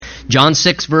John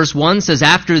 6 verse 1 says,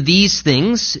 "After these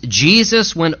things,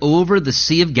 Jesus went over the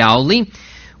Sea of Galilee,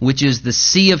 which is the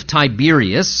Sea of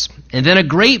Tiberias, and then a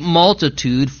great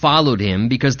multitude followed him,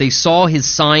 because they saw his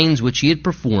signs which he had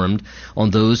performed on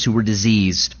those who were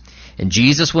diseased. And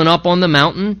Jesus went up on the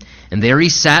mountain, and there he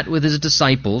sat with his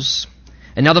disciples.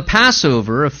 And now the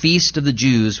Passover, a feast of the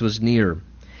Jews, was near.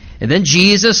 And then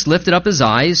Jesus lifted up his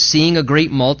eyes, seeing a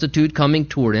great multitude coming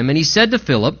toward him, and he said to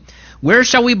Philip, 'Where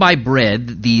shall we buy bread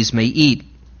that these may eat?'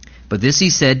 But this he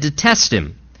said to test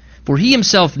him, for he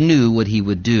himself knew what he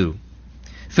would do.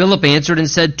 Philip answered and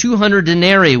said, 200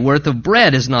 denarii worth of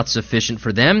bread is not sufficient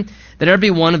for them, that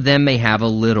every one of them may have a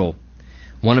little.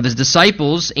 One of his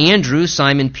disciples, Andrew,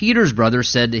 Simon Peter's brother,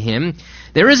 said to him,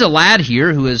 'There is a lad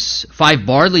here who has 5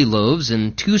 barley loaves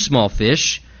and 2 small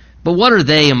fish, but what are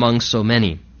they among so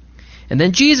many?' And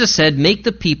then Jesus said, 'Make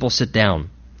the people sit down.'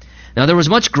 Now there was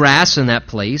much grass in that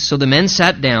place, so the men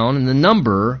sat down, and the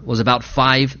number was about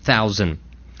 5,000.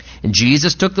 And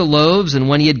Jesus took the loaves, and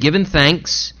when he had given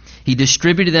thanks, he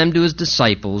distributed them to his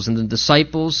disciples, and the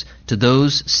disciples to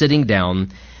those sitting down,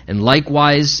 and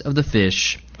likewise of the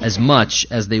fish, as much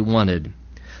as they wanted.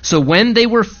 So when they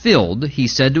were filled, he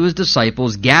said to his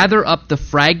disciples, 'Gather up the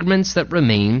fragments that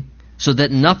remain, so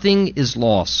that nothing is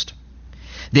lost.'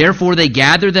 Therefore they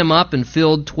gathered them up and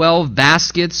filled 12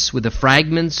 baskets with the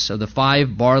fragments of the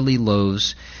 5 barley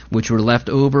loaves, which were left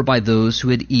over by those who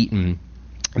had eaten.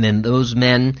 And then those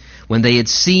men, when they had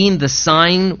seen the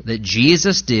sign that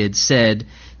Jesus did, said,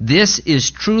 'This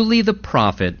is truly the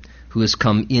prophet who has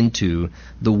come into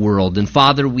the world.'" And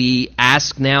Father, we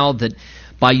ask now that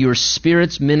by your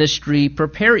Spirit's ministry,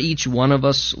 prepare each one of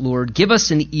us, Lord. Give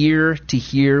us an ear to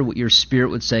hear what your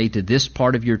Spirit would say to this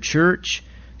part of your church,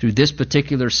 through this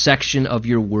particular section of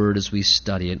your word as we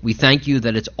study it. We thank you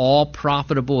that it's all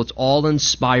profitable, it's all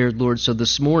inspired, Lord. So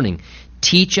this morning,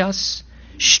 teach us,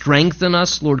 strengthen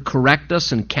us, Lord, correct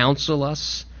us and counsel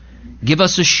us. Give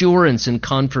us assurance and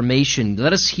confirmation.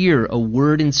 Let us hear a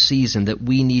word in season that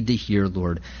we need to hear,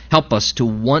 Lord. Help us to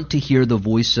want to hear the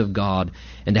voice of God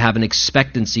and to have an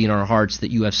expectancy in our hearts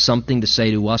that you have something to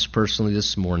say to us personally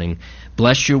this morning.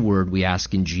 Bless your word, we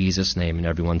ask in Jesus' name. And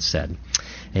everyone said,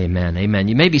 amen. Amen.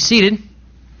 You may be seated.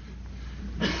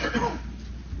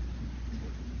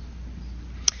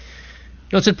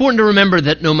 It's important to remember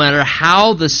that no matter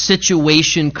how the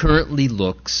situation currently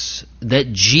looks,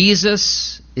 that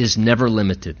Jesus is never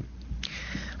limited.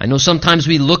 I know sometimes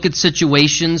we look at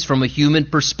situations from a human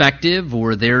perspective,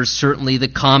 or there's certainly the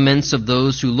comments of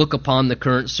those who look upon the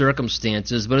current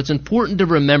circumstances, but it's important to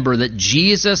remember that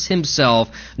Jesus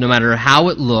himself, no matter how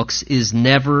it looks, is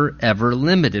never, ever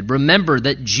limited. Remember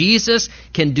that Jesus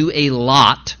can do a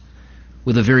lot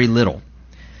with a very little.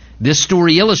 This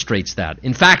story illustrates that.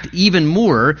 In fact, even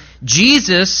more,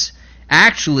 Jesus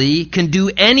actually can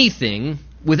do anything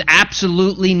with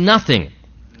absolutely nothing.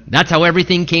 That's how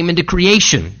everything came into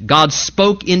creation. God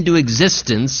spoke into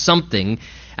existence something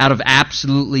out of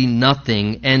absolutely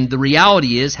nothing. And the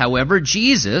reality is, however,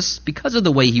 Jesus, because of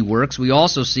the way he works, we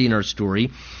also see in our story,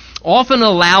 often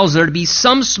allows there to be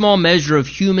some small measure of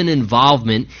human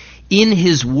involvement in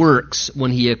his works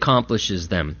when he accomplishes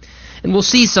them. And we'll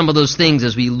see some of those things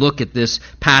as we look at this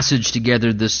passage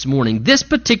together this morning. This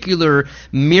particular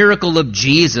miracle of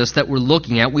Jesus that we're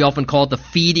looking at, we often call it the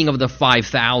feeding of the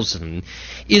 5,000,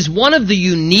 is one of the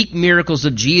unique miracles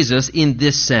of Jesus in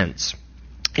this sense.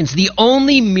 It's the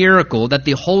only miracle that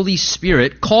the Holy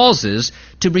Spirit causes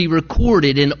to be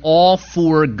recorded in all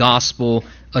 4 gospel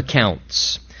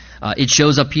accounts. It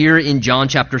shows up here in John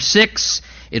chapter 6.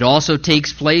 It also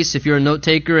takes place, if you're a note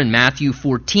taker, in Matthew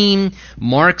 14,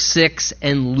 Mark 6,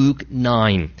 and Luke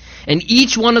 9. And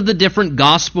each one of the different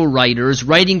gospel writers,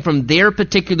 writing from their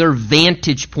particular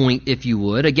vantage point, if you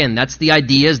would. Again, that's the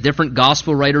idea, as different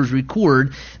gospel writers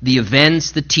record the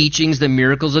events, the teachings, the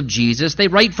miracles of Jesus. They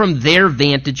write from their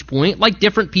vantage point, like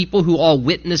different people who all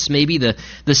witness maybe the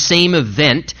same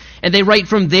event. And they write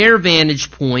from their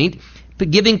vantage point,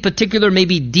 giving particular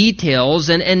maybe details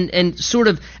and sort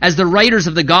of, as the writers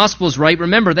of the Gospels write,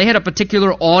 remember, they had a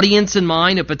particular audience in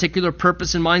mind, a particular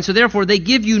purpose in mind, so therefore they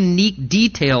give unique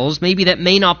details maybe that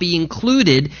may not be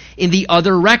included in the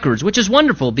other records, which is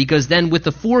wonderful, because then with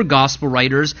the 4 Gospel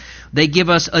writers, they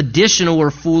give us additional or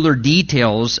fuller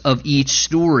details of each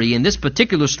story. And this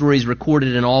particular story is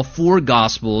recorded in all 4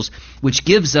 Gospels, which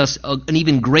gives us an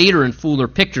even greater and fuller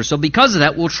picture. So because of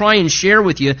that, we'll try and share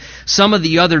with you some of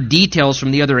the other details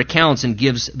from the other accounts and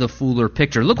gives the fuller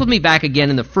picture. Look with me back again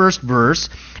in the first verse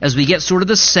as we get sort of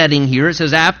the setting here. It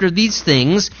says, "After these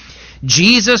things,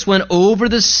 Jesus went over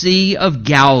the Sea of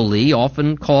Galilee,"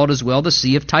 often called as well the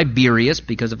Sea of Tiberias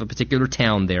because of a particular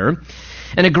town there.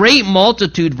 And a great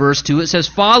multitude, verse 2, it says,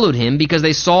 followed him because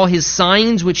they saw his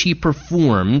signs which he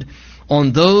performed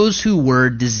on those who were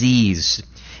diseased.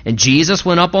 And Jesus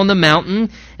went up on the mountain,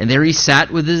 and there he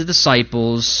sat with his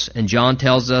disciples. And John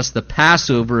tells us the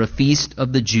Passover, a feast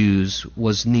of the Jews,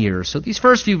 was near. So these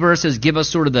first few verses give us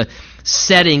sort of the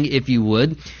setting, if you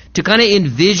would, to kind of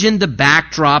envision the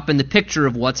backdrop and the picture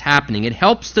of what's happening. It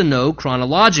helps to know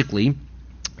chronologically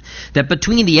that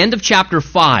between the end of chapter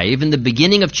 5 and the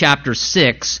beginning of chapter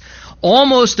 6,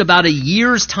 almost about a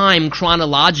year's time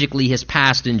chronologically has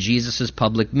passed in Jesus'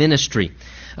 public ministry.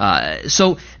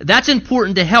 So that's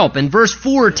important to help. And verse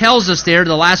 4 tells us there,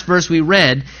 the last verse we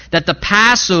read, that the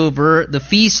Passover, the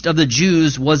feast of the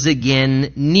Jews, was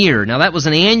again near. Now that was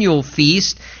an annual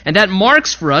feast, and that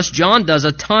marks for us, John does,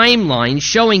 a timeline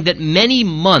showing that many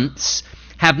months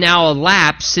have now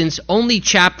elapsed since only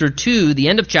chapter 2, the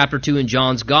end of chapter 2 in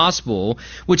John's Gospel,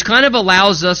 which kind of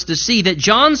allows us to see that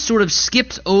John sort of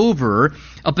skips over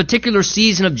a particular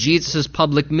season of Jesus'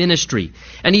 public ministry.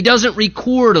 And he doesn't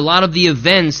record a lot of the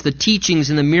events, the teachings,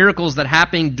 and the miracles that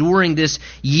happened during this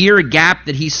year gap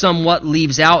that he somewhat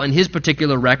leaves out in his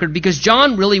particular record, because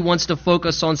John really wants to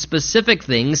focus on specific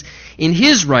things in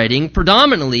his writing,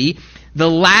 predominantly the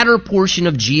latter portion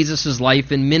of Jesus'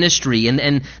 life and ministry,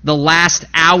 and the last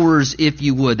hours, if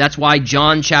you would. That's why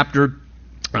John chapter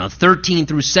 13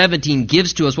 through 17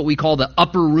 gives to us what we call the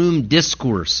upper room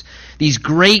discourse. These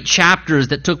great chapters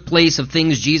that took place of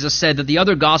things Jesus said that the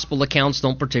other gospel accounts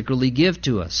don't particularly give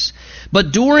to us.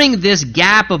 But during this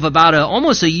gap of about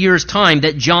almost a year's time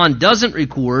that John doesn't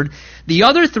record, the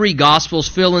other three Gospels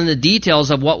fill in the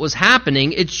details of what was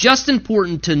happening. It's just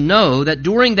important to know that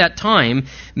during that time,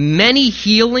 many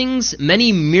healings,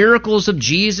 many miracles of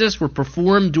Jesus were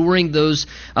performed during those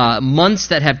months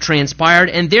that have transpired,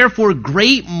 and therefore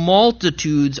great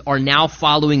multitudes are now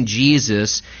following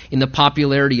Jesus in the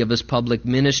popularity of his public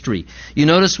ministry. You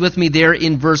notice with me there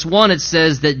in verse 1, it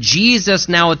says that Jesus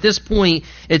now at this point,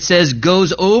 it says,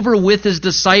 goes over with his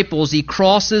disciples. He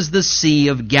crosses the Sea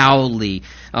of Galilee.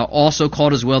 Also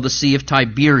called as well the Sea of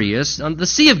Tiberias. The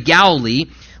Sea of Galilee,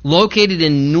 located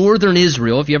in northern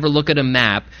Israel, if you ever look at a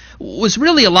map, was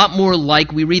really a lot more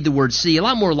like, we read the word sea, a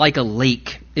lot more like a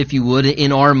lake, if you would,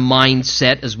 in our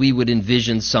mindset as we would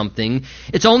envision something.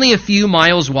 It's only a few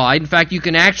miles wide. In fact, you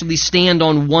can actually stand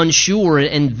on one shore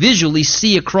and visually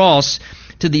see across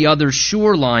to the other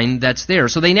shoreline that's there.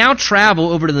 So they now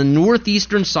travel over to the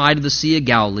northeastern side of the Sea of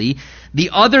Galilee.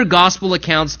 The other gospel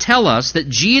accounts tell us that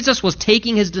Jesus was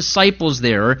taking his disciples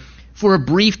there for a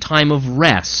brief time of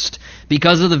rest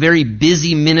because of the very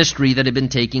busy ministry that had been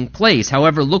taking place.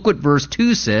 However, look what verse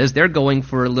 2 says. They're going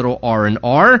for a little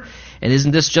R&R. And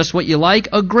isn't this just what you like?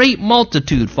 A great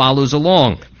multitude follows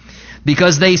along,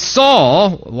 because they saw,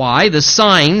 why? The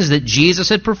signs that Jesus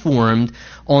had performed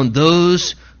on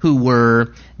those who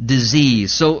were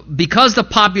diseased. So because the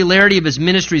popularity of his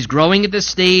ministry is growing at this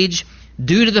stage,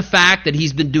 due to the fact that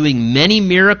he's been doing many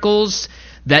miracles,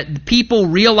 that people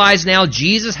realize now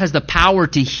Jesus has the power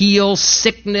to heal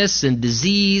sickness and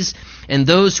disease and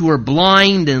those who are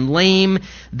blind and lame,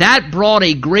 that brought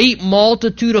a great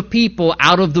multitude of people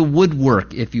out of the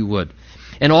woodwork, if you would.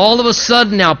 And all of a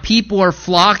sudden now people are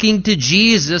flocking to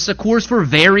Jesus, of course for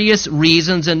various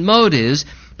reasons and motives,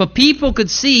 but people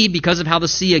could see, because of how the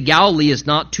Sea of Galilee is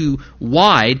not too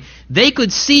wide, they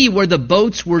could see where the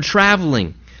boats were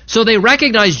traveling. So they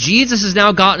recognize Jesus has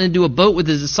now gotten into a boat with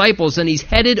his disciples and he's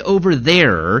headed over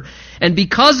there. And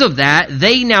because of that,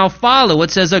 they now follow.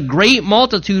 It says a great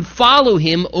multitude follow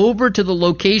him over to the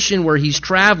location where he's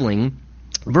traveling.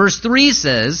 Verse 3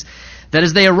 says that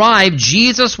as they arrived,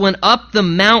 Jesus went up the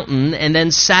mountain and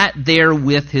then sat there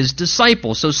with his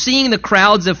disciples. So seeing the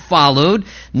crowds have followed,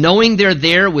 knowing they're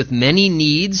there with many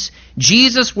needs,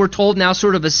 Jesus, we're told now,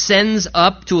 sort of ascends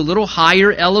up to a little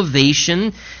higher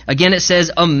elevation. Again, it says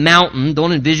a mountain.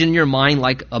 Don't envision in your mind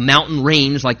like a mountain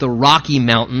range, like the Rocky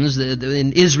Mountains.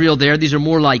 In Israel there, these are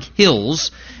more like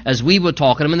hills, as we would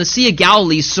talk of them. And the Sea of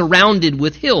Galilee is surrounded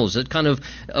with hills. It kind of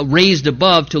raised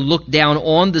above to look down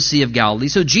on the Sea of Galilee.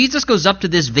 So Jesus goes up to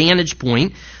this vantage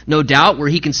point, no doubt, where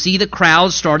he can see the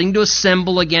crowds starting to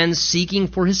assemble again, seeking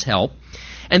for his help.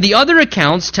 And the other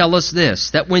accounts tell us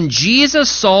this, that when Jesus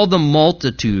saw the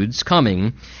multitudes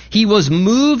coming, he was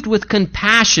moved with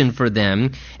compassion for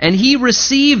them, and he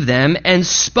received them and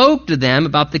spoke to them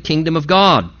about the kingdom of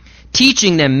God,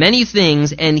 teaching them many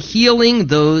things and healing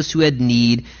those who had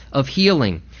need of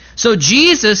healing. So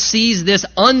Jesus sees this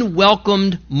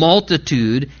unwelcomed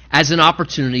multitude as an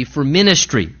opportunity for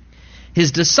ministry.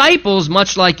 His disciples,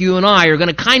 much like you and I, are going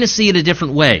to kind of see it a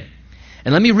different way.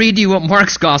 And let me read to you what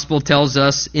Mark's gospel tells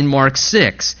us in Mark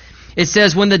 6. It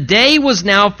says, when the day was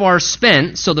now far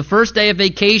spent, so the first day of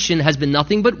vacation has been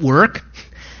nothing but work.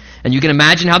 And you can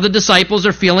imagine how the disciples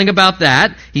are feeling about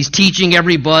that. He's teaching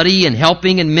everybody and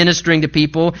helping and ministering to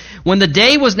people. When the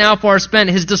day was now far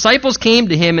spent, his disciples came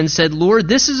to him and said, Lord,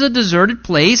 this is a deserted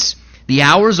place. The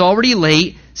hour's already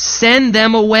late. Send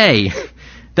them away,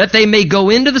 that they may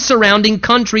go into the surrounding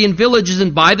country and villages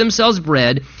and buy themselves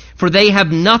bread, for they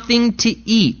have nothing to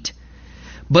eat.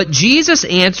 But Jesus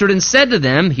answered and said to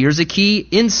them, here's a key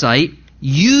insight,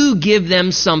 you give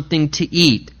them something to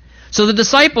eat. So the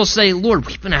disciples say, Lord,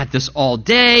 we've been at this all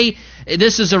day.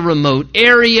 This is a remote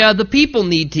area. The people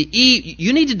need to eat.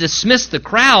 You need to dismiss the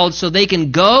crowd so they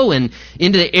can go and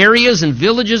into the areas and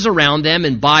villages around them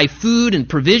and buy food and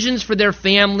provisions for their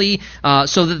family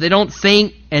so that they don't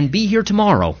faint and be here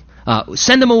tomorrow.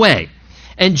 Send them away.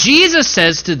 And Jesus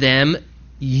says to them,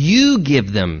 you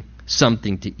give them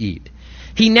something to eat.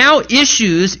 He now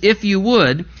issues, if you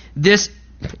would, this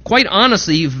quite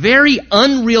honestly, very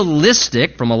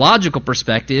unrealistic, from a logical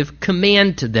perspective,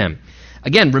 command to them.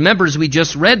 Again, remember, as we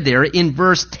just read there, in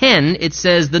verse 10, it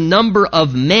says the number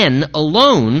of men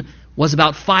alone was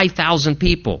about 5,000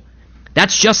 people.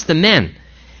 That's just the men.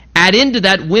 Add into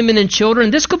that women and children.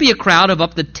 This could be a crowd of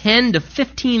up to 10 to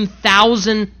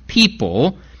 15,000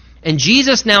 people. And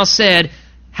Jesus now said,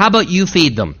 how about you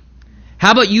feed them?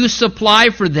 How about you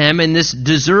supply for them in this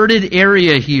deserted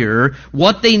area here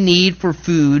what they need for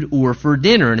food or for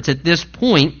dinner? And it's at this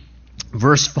point,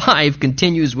 verse 5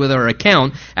 continues with our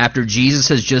account after Jesus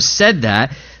has just said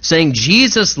that, saying,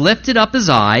 Jesus lifted up his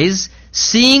eyes,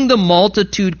 seeing the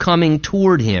multitude coming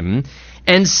toward him,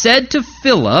 and said to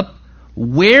Philip,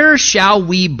 where shall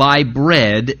we buy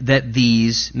bread that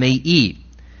these may eat?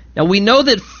 Now, we know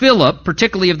that Philip,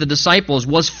 particularly of the disciples,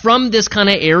 was from this kind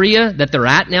of area that they're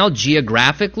at now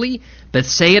geographically.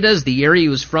 Bethsaida is the area he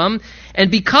was from. And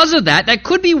because of that, that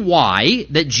could be why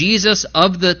that Jesus,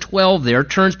 of the 12 there,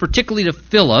 turns particularly to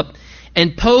Philip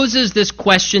and poses this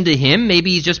question to him.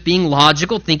 Maybe he's just being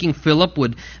logical, thinking Philip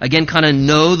would, again, kind of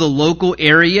know the local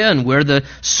area and where the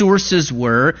sources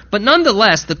were. But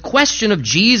nonetheless, the question of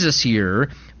Jesus here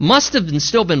must have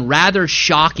still been rather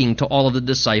shocking to all of the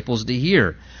disciples to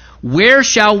hear. Where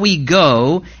shall we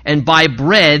go and buy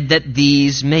bread that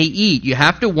these may eat? You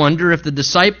have to wonder if the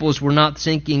disciples were not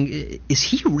thinking, is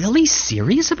he really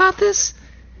serious about this?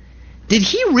 Did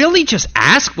he really just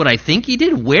ask what I think he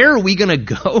did? Where are we going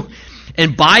to go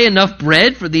and buy enough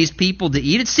bread for these people to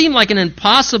eat? It seemed like an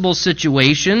impossible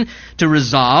situation to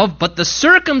resolve, but the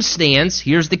circumstance,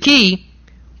 here's the key,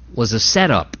 was a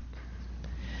setup.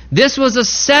 This was a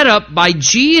setup by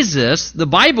Jesus. The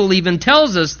Bible even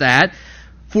tells us that,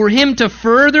 for him to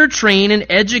further train and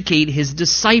educate his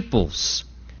disciples,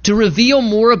 to reveal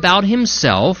more about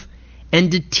himself,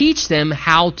 and to teach them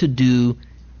how to do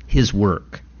his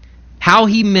work, how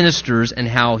he ministers and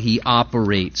how he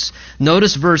operates.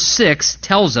 Notice verse 6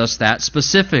 tells us that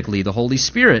specifically. The Holy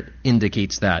Spirit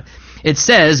indicates that. It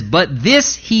says, but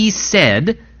this he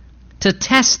said to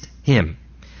test him,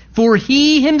 for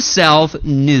he himself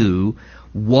knew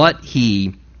what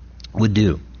he would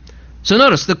do. So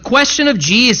notice, the question of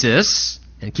Jesus,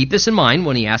 and keep this in mind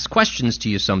when he asks questions to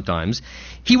you sometimes,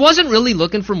 he wasn't really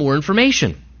looking for more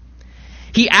information.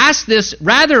 He asked this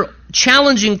rather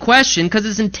challenging question because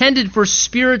it's intended for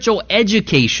spiritual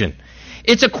education.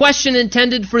 It's a question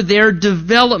intended for their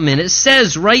development. It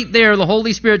says right there, the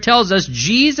Holy Spirit tells us,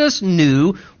 Jesus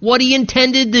knew what he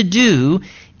intended to do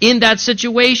in that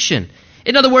situation.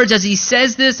 In other words, as he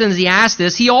says this and as he asks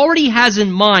this, he already has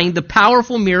in mind the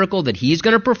powerful miracle that he's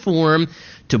going to perform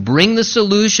to bring the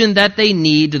solution that they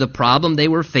need to the problem they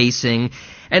were facing.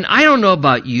 And I don't know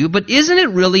about you, but isn't it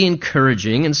really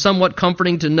encouraging and somewhat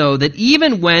comforting to know that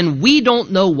even when we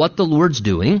don't know what the Lord's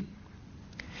doing,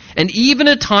 and even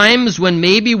at times when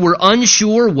maybe we're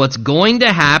unsure what's going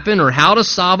to happen or how to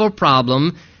solve a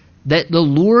problem, that the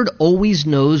Lord always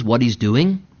knows what he's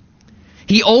doing?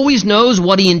 He always knows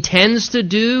what he intends to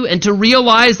do, and to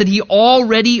realize that he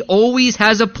already always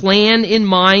has a plan in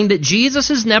mind, that Jesus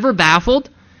is never baffled.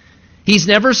 He's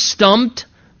never stumped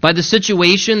by the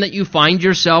situation that you find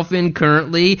yourself in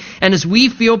currently. And as we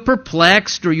feel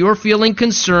perplexed, or you're feeling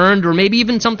concerned, or maybe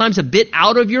even sometimes a bit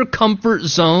out of your comfort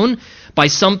zone by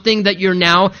something that you're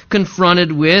now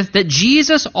confronted with, that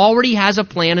Jesus already has a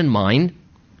plan in mind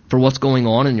for what's going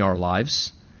on in our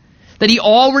lives. That he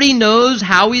already knows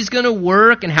how he's going to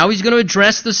work and how he's going to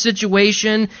address the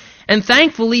situation. And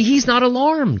thankfully, he's not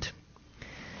alarmed.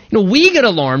 You know, we get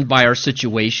alarmed by our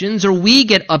situations, or we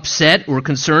get upset or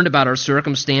concerned about our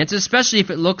circumstances, especially if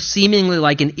it looks seemingly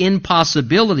like an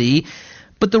impossibility.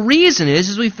 But the reason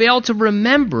is we fail to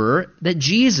remember that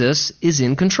Jesus is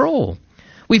in control.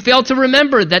 We fail to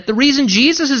remember that the reason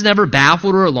Jesus is never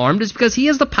baffled or alarmed is because he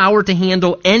has the power to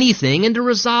handle anything and to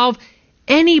resolve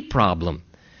any problem,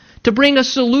 to bring a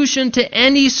solution to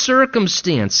any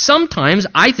circumstance. Sometimes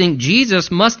I think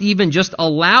Jesus must even just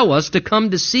allow us to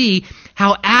come to see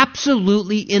how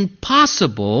absolutely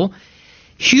impossible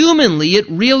humanly it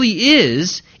really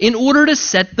is, in order to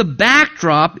set the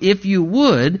backdrop, if you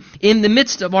would, in the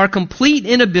midst of our complete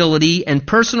inability and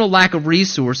personal lack of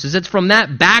resources. It's from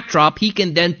that backdrop he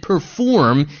can then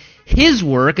perform his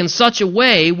work in such a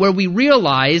way where we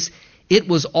realize it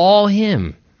was all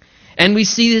him. And we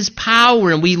see his power,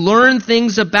 and we learn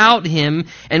things about him,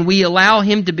 and we allow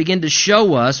him to begin to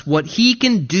show us what he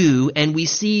can do, and we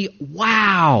see,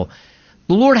 wow,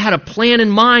 the Lord had a plan in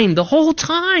mind the whole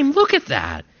time. Look at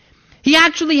that. He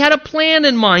actually had a plan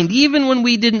in mind, even when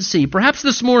we didn't see. Perhaps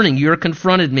this morning you're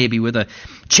confronted maybe with a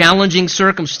challenging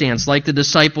circumstance like the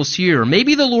disciples here.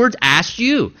 Maybe the Lord asked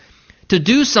you to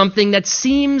do something that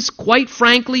seems, quite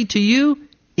frankly to you,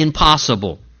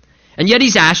 impossible. And yet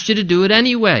he's asked you to do it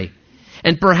anyway.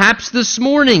 And perhaps this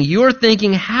morning you're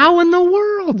thinking, how in the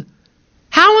world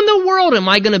am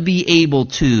I going to be able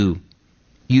to,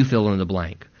 you fill in the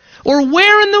blank. Or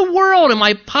where in the world am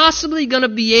I possibly going to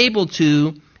be able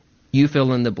to, you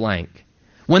fill in the blank.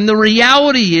 When the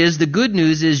reality is, the good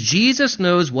news is, Jesus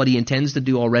knows what he intends to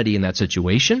do already in that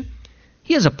situation.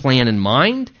 He has a plan in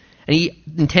mind, and he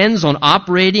intends on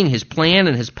operating his plan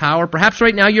and his power. Perhaps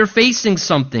right now you're facing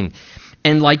something,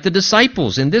 and like the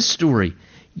disciples in this story,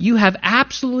 you have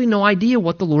absolutely no idea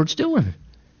what the Lord's doing.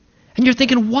 And you're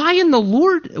thinking, why in the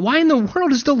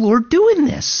world is the Lord doing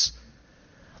this?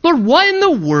 Lord, what in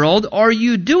the world are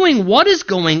you doing? What is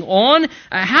going on?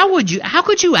 How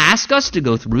could you ask us to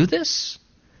go through this?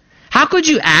 How could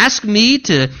you ask me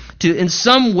to in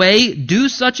some way do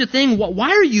such a thing? Why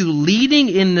are you leading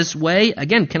in this way?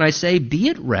 Again, can I say, be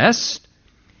at rest?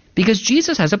 Because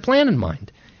Jesus has a plan in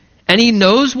mind. And he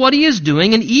knows what he is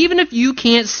doing. And even if you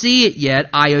can't see it yet,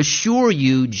 I assure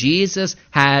you, Jesus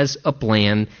has a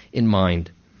plan in mind.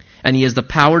 And he has the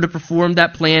power to perform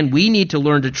that plan. We need to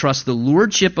learn to trust the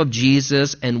lordship of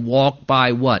Jesus and walk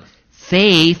by what?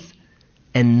 Faith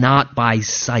and not by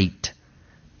sight.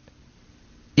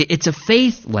 It's a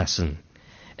faith lesson.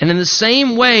 And in the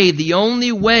same way, the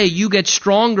only way you get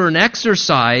stronger in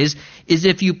exercise is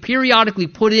if you periodically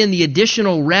put in the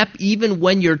additional rep even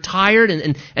when you're tired,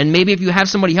 and maybe if you have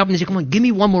somebody helping you, say, come on, give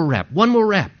me one more rep.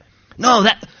 No,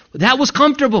 that was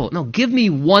comfortable. No, give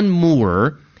me one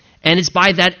more. And it's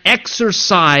by that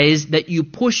exercise that you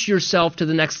push yourself to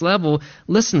the next level.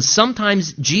 Listen,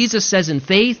 sometimes Jesus says in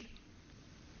faith,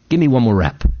 give me one more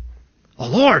rep. Oh,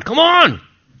 Lord, come on.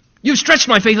 You've stretched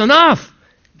my faith enough.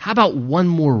 How about one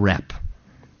more rep?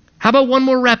 How about one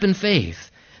more rep in faith?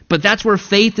 But that's where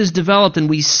faith is developed, and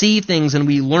we see things and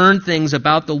we learn things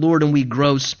about the Lord, and we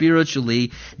grow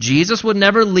spiritually. Jesus would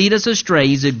never lead us astray.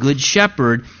 He's a good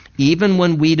shepherd. Even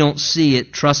when we don't see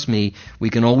it, trust me, we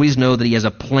can always know that he has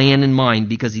a plan in mind,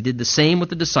 because he did the same with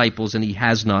the disciples and he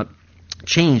has not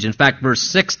changed. In fact, verse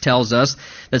 6 tells us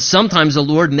that sometimes the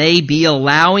Lord may be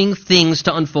allowing things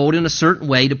to unfold in a certain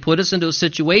way to put us into a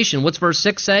situation. What's verse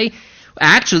 6 say?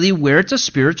 Actually, where it's a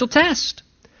spiritual test.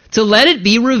 To let it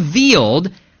be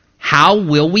revealed, how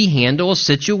will we handle a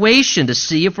situation to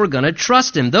see if we're going to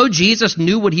trust him? Though Jesus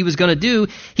knew what he was going to do,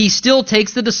 he still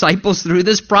takes the disciples through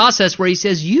this process where he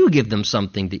says, you give them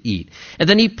something to eat. And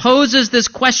then he poses this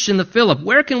question to Philip,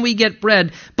 where can we get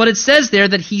bread? But it says there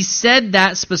that he said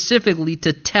that specifically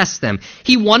to test them.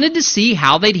 He wanted to see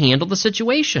how they'd handle the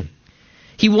situation.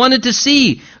 He wanted to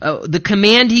see the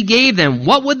command he gave them.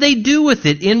 What would they do with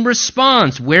it in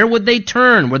response? Where would they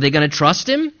turn? Were they going to trust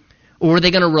him? Or are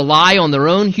they going to rely on their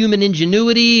own human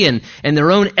ingenuity and their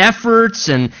own efforts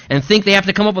and think they have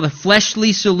to come up with a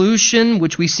fleshly solution,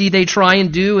 which we see they try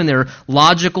and do in their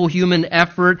logical human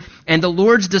effort? And the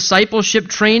Lord's discipleship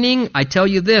training, I tell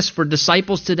you this, for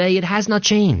disciples today, it has not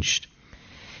changed.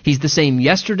 He's the same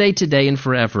yesterday, today, and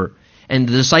forever. And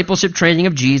the discipleship training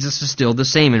of Jesus is still the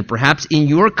same. And perhaps in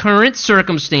your current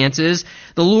circumstances,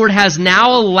 the Lord has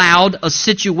now allowed a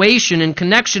situation in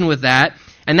connection with that.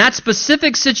 And that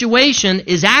specific situation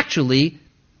is actually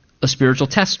a spiritual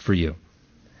test for you.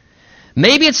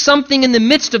 Maybe it's something in the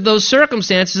midst of those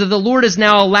circumstances that the Lord has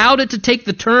now allowed it to take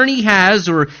the turn he has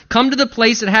or come to the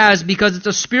place it has because it's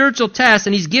a spiritual test,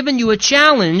 and he's given you a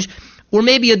challenge or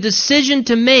maybe a decision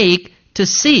to make to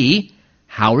see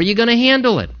how are you going to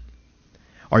handle it.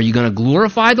 Are you going to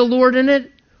glorify the Lord in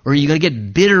it, or are you going to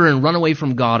get bitter and run away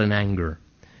from God in anger?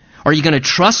 Are you going to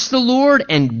trust the Lord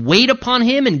and wait upon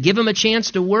him and give him a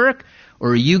chance to work? Or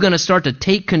are you going to start to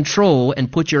take control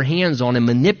and put your hands on and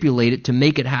manipulate it to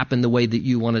make it happen the way that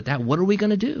you want it to happen? What are we going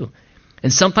to do?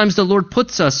 And sometimes the Lord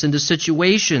puts us into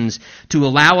situations to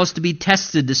allow us to be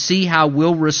tested to see how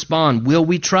we'll respond. Will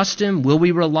we trust Him? Will we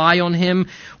rely on Him?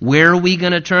 Where are we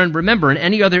going to turn? Remember, in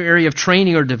any other area of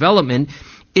training or development,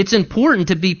 it's important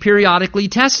to be periodically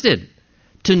tested,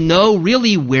 to know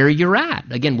really where you're at.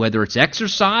 Again, whether it's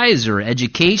exercise or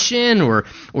education or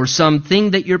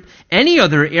something that you're, any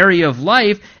other area of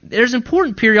life, there's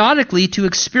important periodically to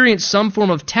experience some form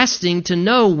of testing to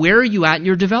know where are you at in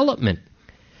your development.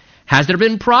 Has there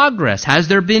been progress? Has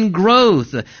there been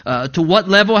growth? To what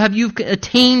level have you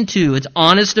attained to? It's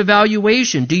honest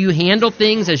evaluation. Do you handle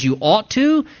things as you ought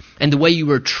to and the way you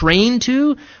were trained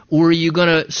to? Or are you going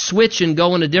to switch and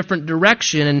go in a different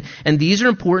direction? And these are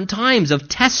important times of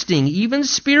testing. Even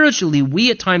spiritually, we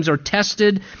at times are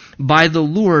tested by the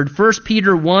Lord. 1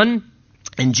 Peter 1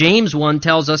 and James 1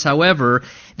 tells us, however,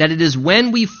 that it is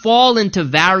when we fall into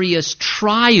various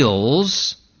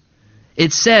trials,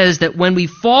 it says that when we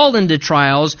fall into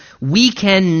trials, we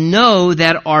can know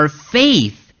that our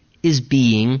faith is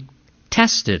being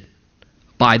tested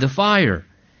by the fire.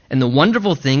 And the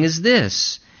wonderful thing is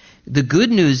this. The good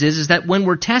news is that when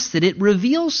we're tested, it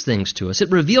reveals things to us.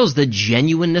 It reveals the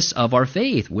genuineness of our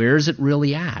faith. Where is it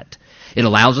really at? It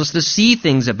allows us to see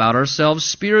things about ourselves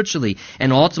spiritually.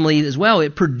 And ultimately as well,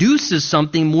 it produces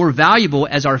something more valuable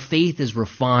as our faith is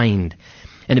refined.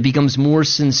 And it becomes more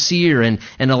sincere and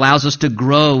allows us to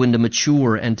grow and to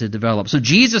mature and to develop. So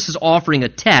Jesus is offering a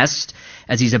test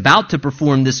as He's about to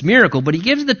perform this miracle, but He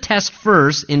gives the test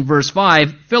first in verse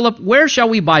 5. Philip, where shall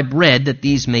we buy bread that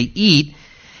these may eat?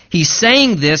 He's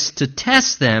saying this to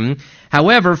test them.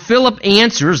 However, Philip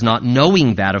answers, not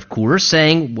knowing that, of course,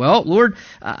 saying, well, Lord,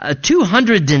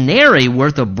 200 denarii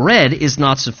worth of bread is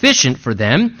not sufficient for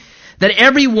them, that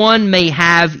everyone may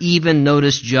have even,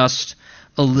 notice, just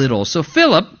a little. So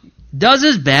Philip does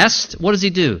his best. What does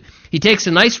he do? He takes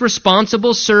a nice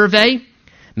responsible survey.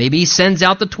 Maybe he sends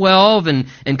out the 12 and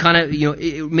kind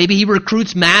of, maybe he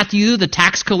recruits Matthew, the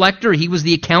tax collector. He was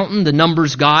the accountant, the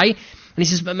numbers guy. And he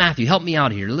says, but Matthew, help me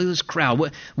out here. Look at this crowd.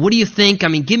 What do you think? I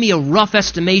mean, give me a rough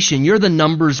estimation. You're the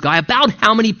numbers guy. About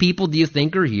how many people do you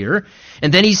think are here?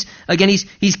 And then he's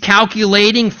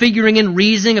calculating, figuring and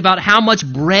reasoning about how much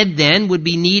bread then would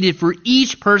be needed for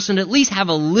each person to at least have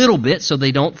a little bit so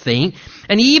they don't faint.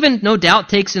 And he even, no doubt,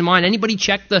 takes in mind, anybody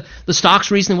check the stocks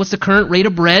recently? What's the current rate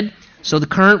of bread? So the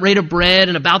current rate of bread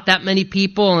and about that many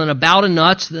people and about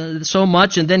so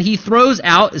much. And then he throws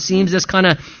out, it seems, this kind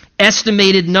of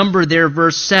estimated number there,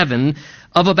 verse 7,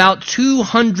 of about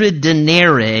 200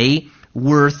 denarii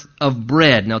worth of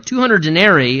bread. Now, 200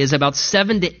 denarii is about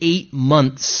 7 to 8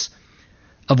 months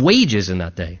of wages in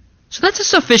that day. So that's a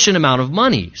sufficient amount of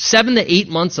money. 7 to 8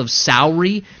 months of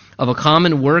salary of a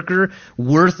common worker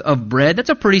worth of bread. That's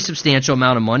a pretty substantial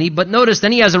amount of money. But notice,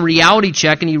 then he has a reality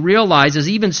check and he realizes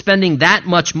even spending that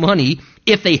much money,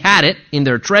 if they had it in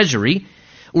their treasury,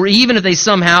 or even if they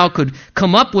somehow could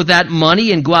come up with that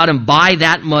money and go out and buy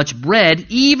that much bread,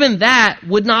 even that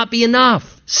would not be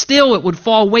enough. Still, it would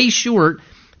fall way short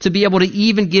to be able to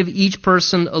even give each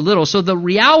person a little. So the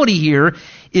reality here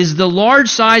is the large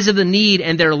size of the need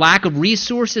and their lack of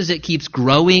resources, it keeps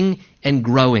growing and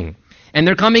growing. And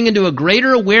they're coming into a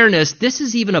greater awareness, this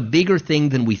is even a bigger thing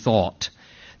than we thought.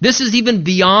 This is even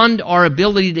beyond our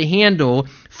ability to handle,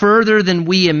 further than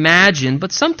we imagine.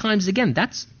 But sometimes, again,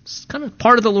 that's kind of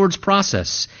part of the Lord's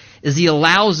process, is He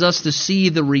allows us to see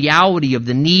the reality of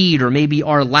the need or maybe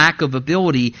our lack of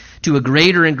ability to a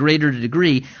greater and greater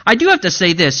degree. I do have to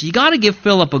say this, you got to give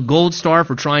Philip a gold star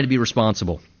for trying to be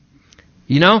responsible.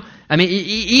 I mean,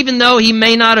 even though he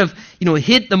may not have,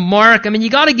 hit the mark, I mean, you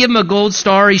got to give him a gold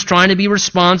star. He's trying to be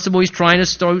responsible. He's trying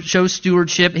to show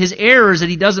stewardship. His error is that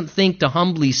he doesn't think to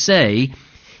humbly say,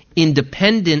 in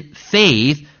dependent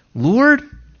faith, Lord,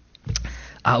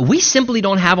 we simply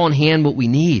don't have on hand what we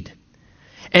need.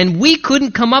 And we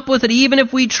couldn't come up with it even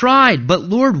if we tried. But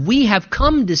Lord, we have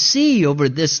come to see over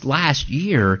this last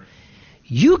year,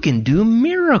 you can do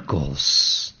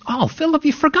miracles. Oh, Philip,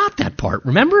 you forgot that part,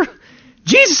 remember?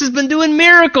 Jesus has been doing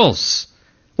miracles.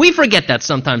 We forget that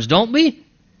sometimes, don't we?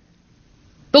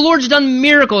 The Lord's done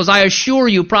miracles, I assure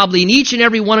you, probably in each and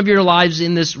every one of your lives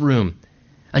in this room.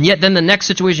 And yet then the next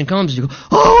situation comes and you go,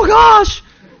 oh gosh,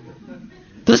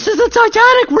 this is the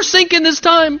Titanic, we're sinking this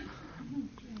time.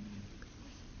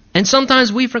 And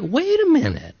sometimes we forget, wait a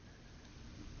minute.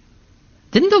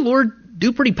 Didn't the Lord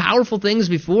do pretty powerful things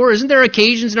before? Isn't there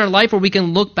occasions in our life where we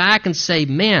can look back and say,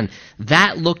 man,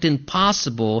 that looked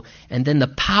impossible, and then the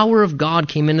power of God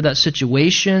came into that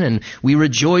situation, and we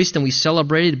rejoiced and we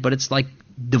celebrated, but it's like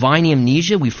divine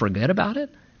amnesia, we forget about it.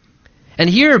 And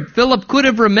here, Philip could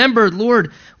have remembered,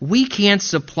 Lord, we can't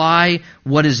supply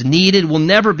what is needed. We'll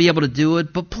never be able to do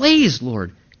it. But please,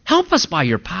 Lord, help us by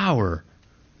your power.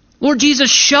 Lord Jesus,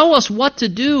 show us what to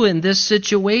do in this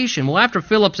situation. Well, after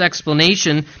Philip's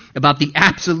explanation about the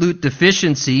absolute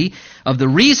deficiency of the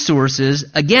resources,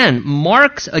 again,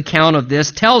 Mark's account of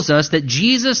this tells us that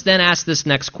Jesus then asked this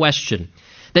next question.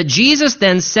 That Jesus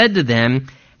then said to them,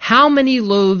 how many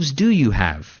loaves do you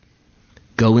have?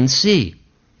 Go and see.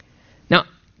 Now,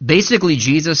 basically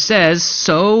Jesus says,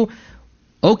 so,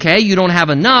 okay, you don't have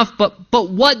enough, but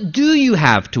what do you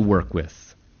have to work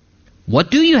with? What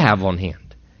do you have on hand?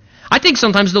 I think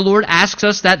sometimes the Lord asks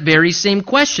us that very same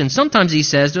question. Sometimes he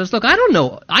says to us, look, I don't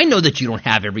know. I know that you don't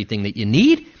have everything that you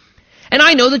need, and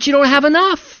I know that you don't have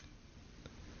enough.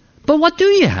 But what do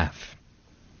you have?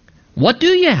 What do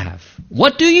you have?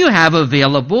 What do you have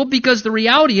available? Because the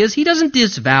reality is he doesn't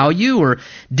disvalue or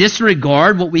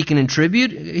disregard what we can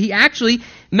contribute. He actually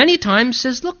many times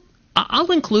says, look,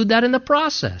 I'll include that in the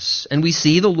process. And we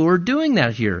see the Lord doing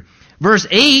that here. Verse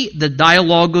 8, the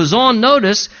dialogue goes on.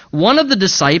 Notice, one of the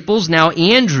disciples, now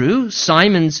Andrew,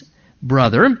 Simon's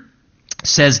brother,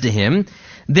 says to him,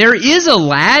 there is a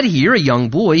lad here, a young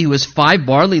boy, who has 5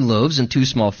 barley loaves and 2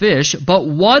 small fish, but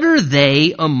what are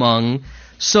they among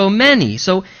so many?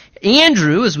 So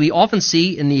Andrew, as we often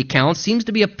see in the account, seems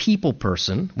to be a people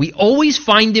person. We always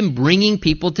find him bringing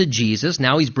people to Jesus.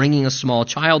 Now he's bringing a small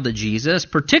child to Jesus,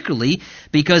 particularly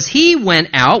because he went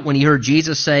out when he heard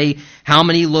Jesus say, how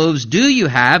many loaves do you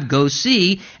have? Go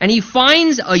see. And he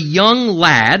finds a young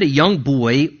lad, a young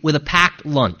boy, with a packed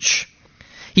lunch.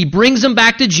 He brings him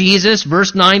back to Jesus.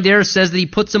 Verse 9 there says that he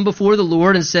puts him before the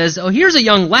Lord and says, oh, here's a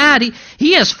young lad.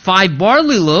 He has 5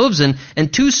 barley loaves and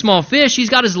 2 small fish. He's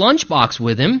got his lunchbox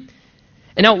with him.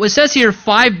 And now it says here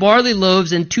 5 barley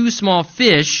loaves and 2 small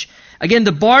fish. Again,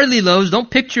 the barley loaves, don't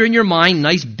picture in your mind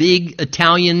nice big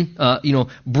Italian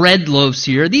bread loaves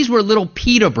here. These were little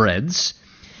pita breads.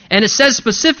 And it says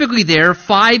specifically there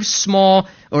 2 small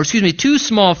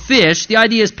fish. The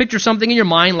idea is picture something in your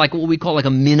mind like what we call like a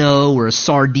minnow or a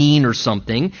sardine or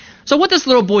something. So what this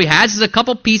little boy has is a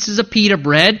couple pieces of pita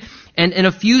bread and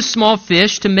a few small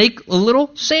fish to make a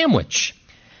little sandwich.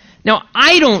 Now,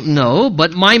 I don't know,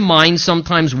 but my mind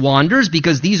sometimes wanders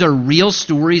because these are real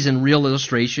stories and real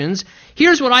illustrations.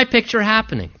 Here's what I picture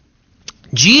happening.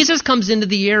 Jesus comes into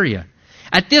the area.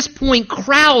 At this point,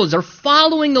 crowds are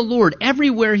following the Lord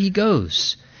everywhere he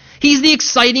goes. He's the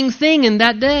exciting thing in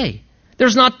that day.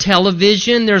 There's not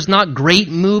television, there's not great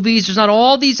movies, there's not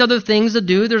all these other things to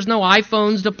do, there's no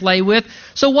iPhones to play with.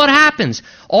 So what happens?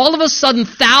 All of a sudden,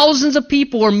 thousands of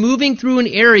people are moving through an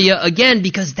area again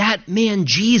because that man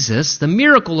Jesus, the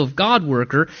miracle of God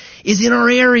worker, is in our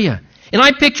area. And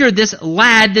I picture this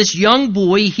lad, this young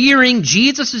boy, hearing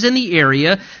Jesus is in the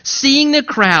area, seeing the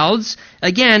crowds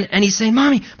again, and he's saying,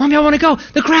 Mommy, I want to go.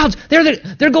 The crowds,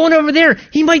 they're going over there.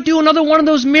 He might do another one of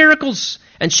those miracles.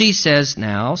 And she says,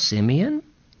 now, Simeon,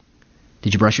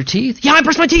 did you brush your teeth? Yeah, I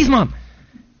brushed my teeth, Mom.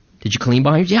 Did you clean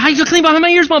behind your ears? Yeah, I clean behind my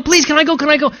ears, Mom. Please, can I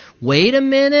go? Wait a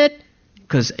minute,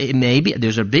 because it may be,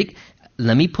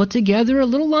 let me put together a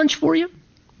little lunch for you.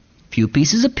 A few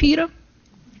pieces of pita,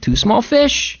 2 small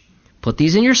fish. Put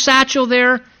these in your satchel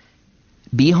there.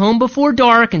 Be home before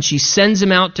dark. And she sends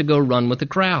him out to go run with the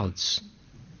crowds.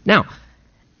 Now,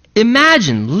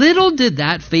 imagine, little did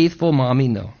that faithful mommy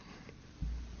know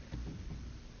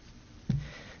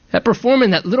that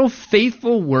performing that little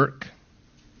faithful work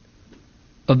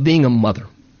of being a mother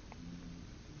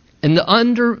and the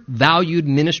undervalued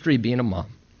ministry of being a mom,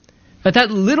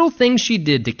 that little thing she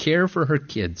did to care for her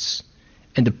kids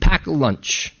and to pack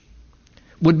lunch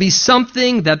would be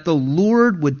something that the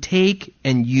Lord would take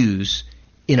and use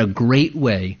in a great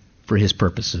way for his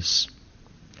purposes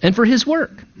and for his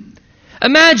work.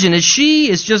 Imagine as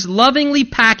she is just lovingly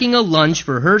packing a lunch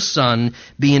for her son,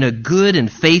 being a good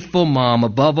and faithful mom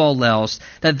above all else,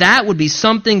 that would be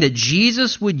something that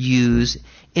Jesus would use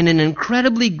in an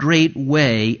incredibly great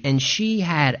way, and she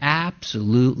had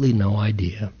absolutely no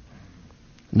idea.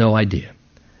 No idea.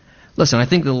 Listen, I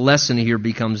think the lesson here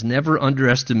becomes never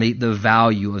underestimate the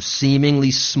value of seemingly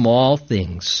small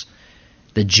things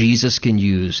that Jesus can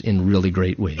use in really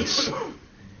great ways.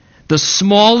 The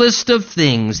smallest of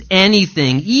things,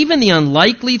 anything, even the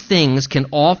unlikely things, can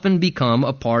often become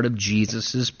a part of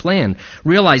Jesus' plan.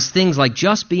 Realize things like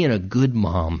just being a good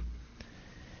mom,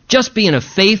 just being a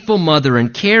faithful mother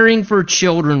and caring for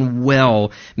children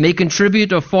well may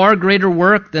contribute to far greater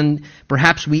work than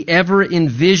perhaps we ever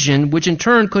envisioned, which in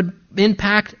turn could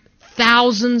impact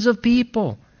thousands of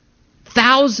people.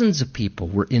 Thousands of people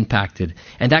were impacted,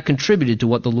 and that contributed to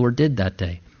what the Lord did that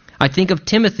day. I think of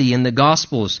Timothy in the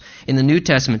Gospels in the New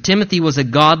Testament. Timothy was a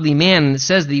godly man, and it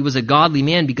says that he was a godly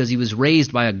man because he was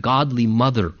raised by a godly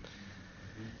mother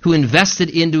who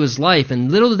invested into his life.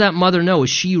 And little did that mother know,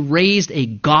 as she raised a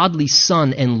godly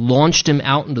son and launched him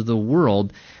out into the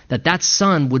world, that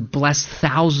son would bless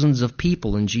thousands of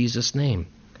people in Jesus' name.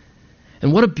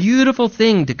 And what a beautiful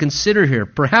thing to consider here.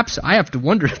 Perhaps I have to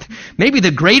wonder, maybe the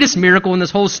greatest miracle in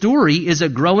this whole story is a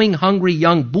growing, hungry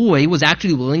young boy was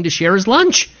actually willing to share his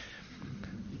lunch.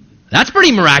 That's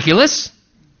pretty miraculous.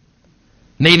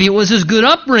 Maybe it was his good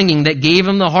upbringing that gave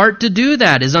him the heart to do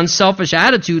that. His unselfish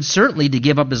attitude, certainly to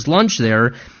give up his lunch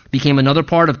there, became another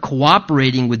part of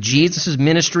cooperating with Jesus'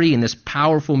 ministry and this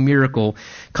powerful miracle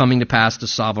coming to pass to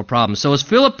solve a problem. So as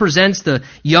Philip presents the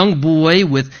young boy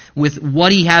with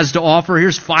what he has to offer,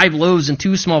 here's 5 loaves and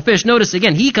 2 small fish. Notice,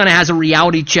 again, he kind of has a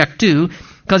reality check too,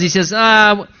 because he says,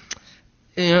 but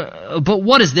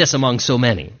what is this among so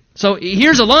many? So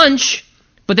here's a lunch,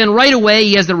 but then right away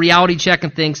he has the reality check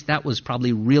and thinks, that was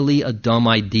probably really a dumb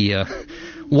idea.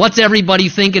 What's everybody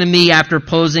thinking of me after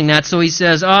posing that? So he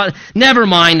says, never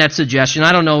mind that suggestion.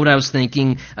 I don't know what I was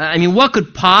thinking. What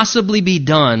could possibly be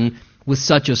done with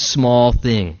such a small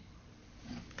thing?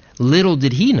 Little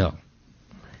did he know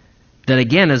that,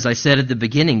 again, as I said at the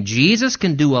beginning, Jesus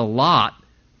can do a lot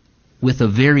with a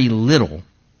very little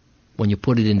when you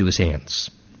put it into his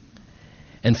hands.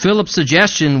 And Philip's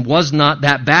suggestion was not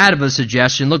that bad of a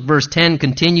suggestion. Look, verse 10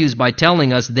 continues by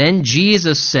telling us, then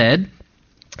Jesus said,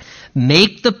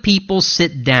 make the people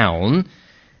sit down.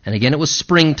 And again, it was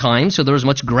springtime, so there was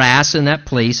much grass in that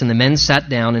place, and the men sat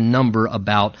down in number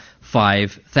about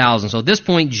 5,000. So at this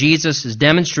point, Jesus is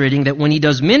demonstrating that when he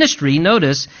does ministry,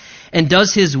 notice, and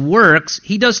does his works,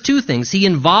 he does 2 things. He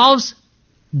involves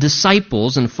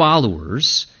disciples and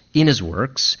followers in his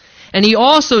works, and he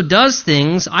also does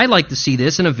things, I like to see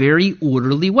this, in a very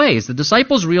orderly way. As the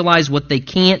disciples realize what they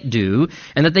can't do,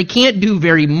 and that they can't do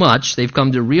very much, they've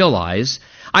come to realize,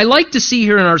 I like to see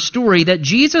here in our story that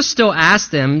Jesus still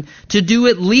asks them to do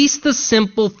at least the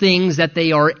simple things that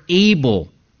they are able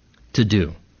to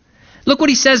do. Look what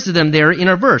he says to them there in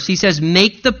our verse. He says,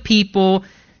 make the people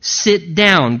sit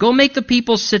down. Go make the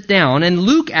people sit down. And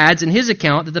Luke adds in his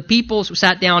account that the people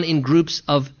sat down in groups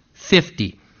of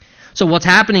 50. So what's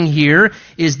happening here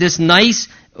is this nice,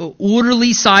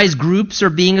 orderly sized groups are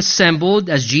being assembled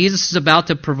as Jesus is about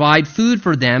to provide food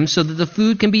for them so that the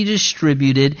food can be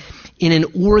distributed in an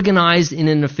organized and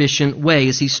an efficient way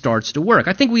as he starts to work.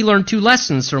 I think we learn 2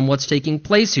 lessons from what's taking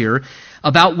place here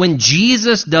about when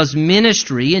Jesus does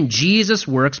ministry and Jesus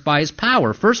works by his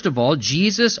power. First of all,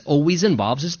 Jesus always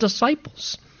involves his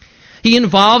disciples. He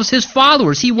involves his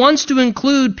followers. He wants to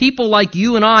include people like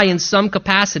you and I in some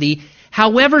capacity,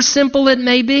 however simple it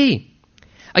may be.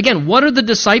 Again, what are the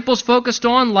disciples focused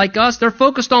on like us? They're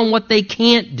focused on what they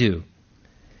can't do.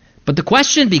 But the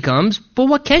question becomes, but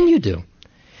what can you do?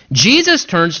 Jesus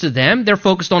turns to them. They're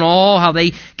focused on how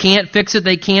they can't fix it,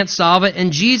 they can't solve it.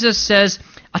 And Jesus says,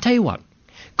 I'll tell you what,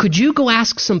 could you go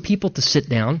ask some people to sit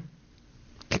down?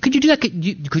 Could you do that?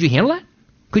 Could you handle that?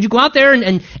 Could you go out there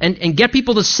and get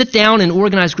people to sit down in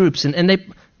organized groups? And they,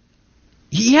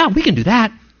 yeah, we can do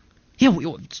that. Yeah,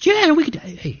 we could.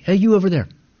 Hey, you over there.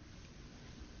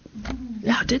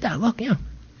 Yeah, I did that. Look, yeah.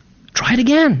 Try it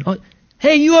again. Oh,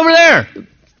 hey, you over there.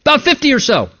 About 50 or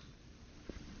so.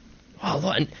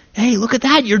 Oh, hey, look at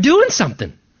that. You're doing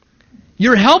something.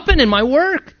 You're helping in my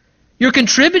work. You're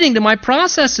contributing to my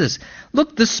processes.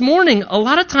 Look, this morning, a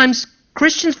lot of times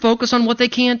Christians focus on what they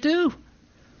can't do.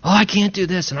 Oh, I can't do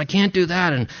this and I can't do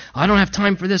that and I don't have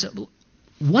time for this.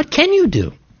 What can you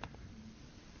do?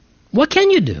 What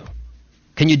can you do?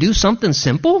 Can you do something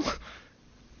simple?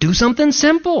 Do something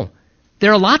simple.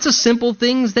 There are lots of simple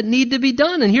things that need to be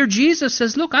done. And here Jesus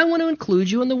says, look, I want to include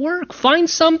you in the work. Find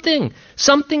something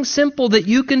simple that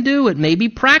you can do. It may be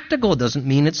practical. It doesn't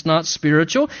mean it's not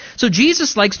spiritual. So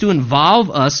Jesus likes to involve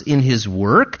us in his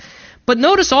work. But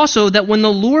notice also that when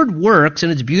the Lord works,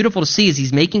 and it's beautiful to see as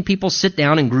he's making people sit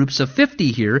down in groups of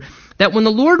 50 here, that when the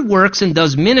Lord works and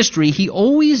does ministry, he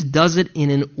always does it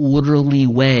in an orderly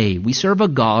way. We serve a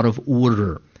God of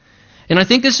order. And I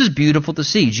think this is beautiful to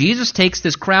see. Jesus takes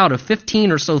this crowd of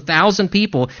 15 or so thousand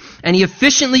people and he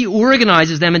efficiently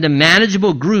organizes them into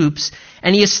manageable groups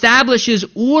and he establishes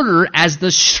order as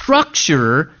the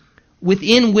structure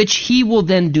within which he will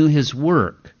then do his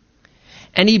work.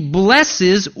 And he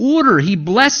blesses order. He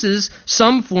blesses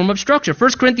some form of structure.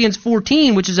 1 Corinthians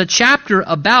 14, which is a chapter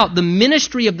about the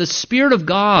ministry of the Spirit of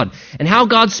God and how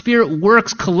God's Spirit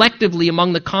works collectively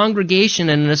among the congregation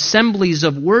and in assemblies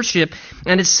of worship.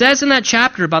 And it says in that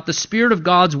chapter about the Spirit of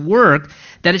God's work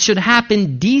that it should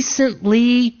happen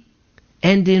decently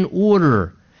and in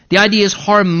order. The idea is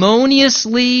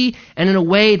harmoniously and in a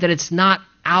way that it's not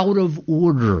out of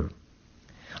order.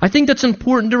 I think that's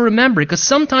important to remember because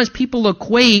sometimes people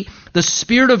equate the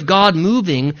Spirit of God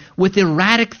moving with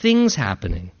erratic things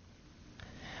happening.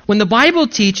 When the Bible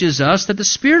teaches us that the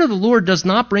Spirit of the Lord does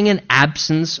not bring an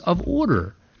absence of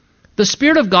order. The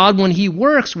Spirit of God, when He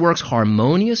works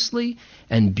harmoniously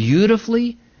and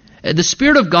beautifully. The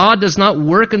Spirit of God does not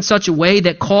work in such a way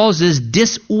that causes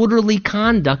disorderly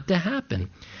conduct to happen.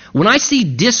 When I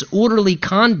see disorderly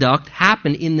conduct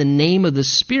happen in the name of the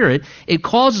Spirit, it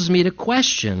causes me to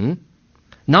question,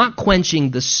 not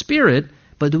quenching the Spirit,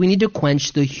 but do we need to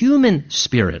quench the human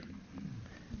spirit?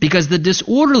 Because the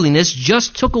disorderliness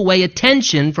just took away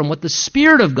attention from what the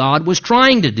Spirit of God was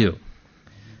trying to do.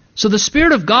 So the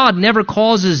Spirit of God never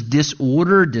causes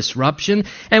disorder, disruption.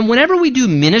 And whenever we do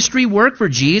ministry work for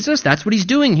Jesus, that's what He's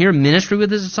doing here, ministry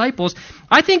with His disciples.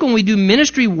 I think when we do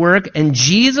ministry work and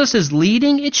Jesus is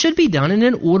leading, it should be done in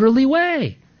an orderly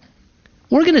way.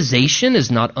 Organization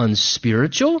is not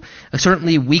unspiritual.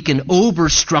 Certainly we can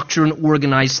overstructure and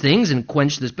organize things and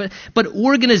quench this. But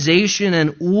organization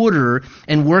and order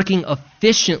and working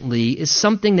efficiently is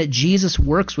something that Jesus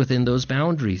works within those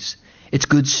boundaries. It's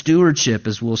good stewardship,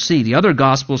 as we'll see. The other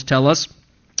Gospels tell us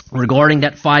regarding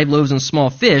that 5 loaves and small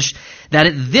fish, that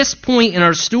at this point in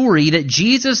our story, that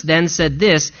Jesus then said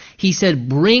this. He said,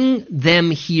 "Bring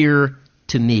them here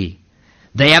to me."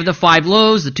 They have the 5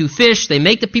 loaves, the 2 fish. They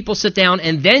make the people sit down.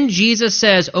 And then Jesus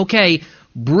says, okay,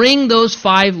 bring those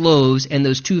 5 loaves and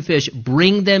those 2 fish.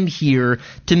 Bring them here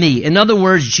to me. In other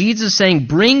words, Jesus is saying,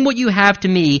 bring what you have to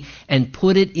me and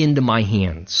put it into my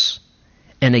hands.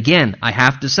 And again, I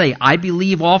have to say, I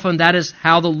believe often that is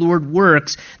how the Lord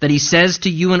works, that He says to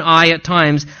you and I at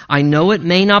times, I know it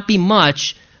may not be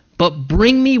much, but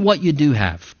bring me what you do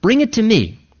have. Bring it to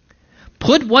me.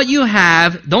 Put what you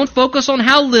have, don't focus on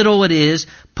how little it is,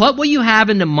 put what you have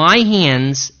into my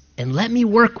hands and let me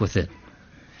work with it.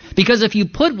 Because if you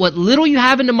put what little you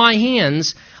have into my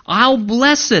hands, I'll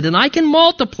bless it and I can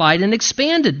multiply it and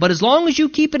expand it. But as long as you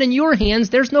keep it in your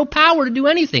hands, there's no power to do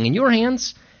anything in your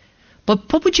hands. But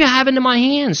put what you have into my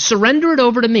hands. Surrender it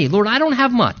over to me. Lord, I don't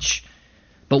have much,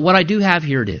 but what I do have,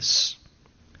 here it is.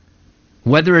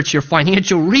 Whether it's your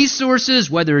financial resources,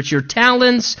 whether it's your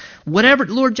talents, whatever,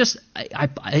 Lord, just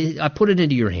I put it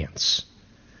into your hands.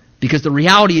 Because the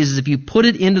reality is if you put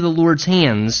it into the Lord's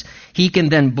hands, He can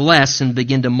then bless and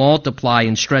begin to multiply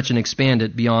and stretch and expand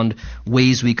it beyond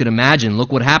ways we could imagine.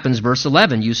 Look what happens, verse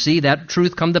 11. You see that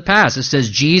truth come to pass. It says,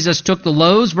 Jesus took the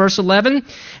loaves, verse 11,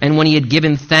 and when He had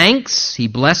given thanks, He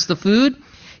blessed the food.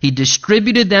 He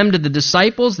distributed them to the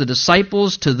disciples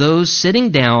to those sitting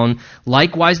down,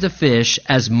 likewise the fish,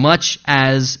 as much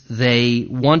as they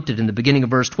wanted. In the beginning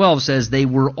of verse 12 says they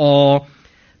were all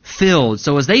filled.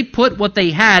 So as they put what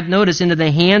they had, notice, into the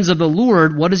hands of the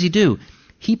Lord, what does He do?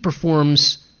 He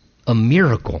performs a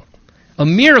miracle. A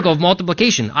miracle of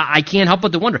multiplication. I can't help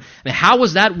but to wonder, how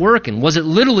was that working? Was it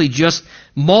literally just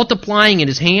multiplying in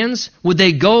His hands? Would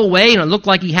they go away and it looked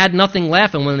like He had nothing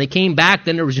left, and when they came back,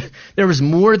 then there was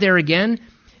more there again?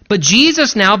 But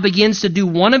Jesus now begins to do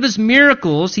one of His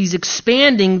miracles. He's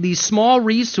expanding these small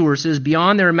resources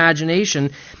beyond their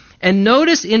imagination. And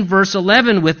notice in verse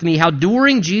 11 with me how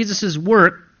during Jesus'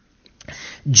 work,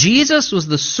 Jesus was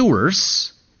the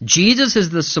source, Jesus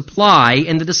is the supply,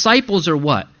 and the disciples are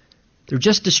what? They're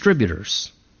just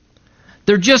distributors.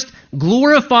 They're just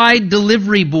glorified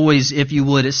delivery boys, if you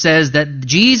would. It says that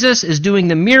Jesus is doing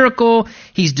the miracle,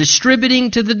 He's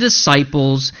distributing to the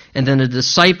disciples, and then the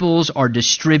disciples are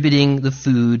distributing the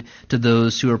food to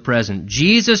those who are present.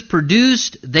 Jesus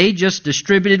produced, they just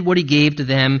distributed what He gave to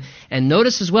them. And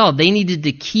notice as well, they needed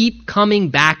to keep coming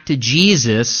back to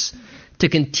Jesus to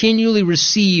continually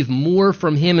receive more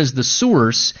from Him as the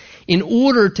source in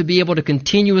order to be able to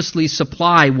continuously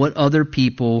supply what other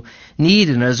people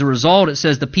needed. And as a result, it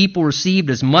says the people received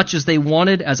as much as they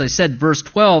wanted. As I said, verse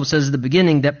 12 says at the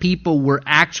beginning that people were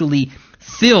actually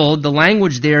filled. The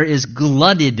language there is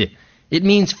glutted. It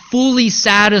means fully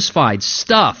satisfied,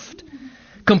 stuffed,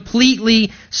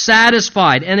 completely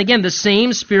satisfied. And again, the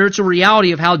same spiritual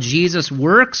reality of how Jesus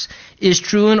works is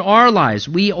true in our lives.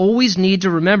 We always need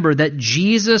to remember that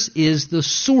Jesus is the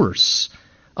source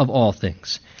of all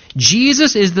things.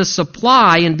 Jesus is the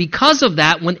supply, and because of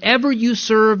that, whenever you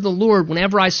serve the Lord,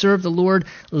 whenever I serve the Lord,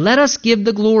 let us give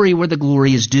the glory where the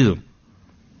glory is due.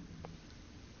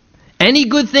 Any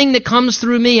good thing that comes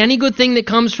through me, any good thing that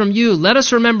comes from you, let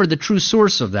us remember the true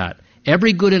source of that.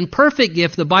 Every good and perfect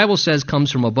gift, the Bible says,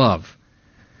 comes from above.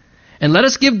 And let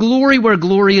us give glory where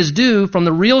glory is due from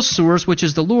the real source, which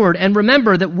is the Lord. And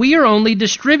remember that we are only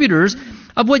distributors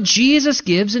of what Jesus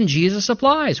gives and Jesus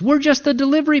supplies. We're just the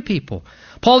delivery people.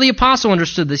 Paul the Apostle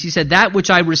understood this. He said, that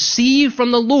which I receive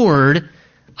from the Lord,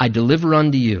 I deliver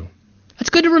unto you.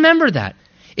 It's good to remember that.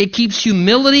 It keeps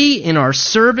humility in our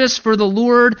service for the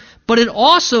Lord, but it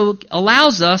also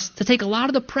allows us to take a lot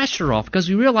of the pressure off because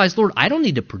we realize, Lord, I don't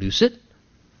need to produce it.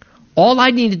 All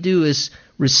I need to do is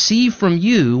receive from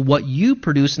you what you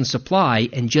produce and supply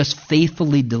and just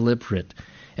faithfully deliver it.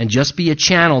 And just be a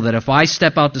channel that if I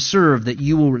step out to serve, that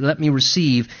you will let me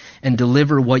receive and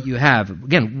deliver what you have.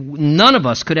 Again, none of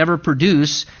us could ever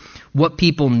produce what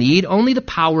people need. Only the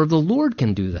power of the Lord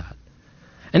can do that.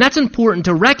 And that's important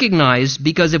to recognize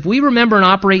because if we remember and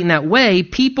operate in that way,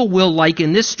 people will, like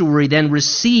in this story, then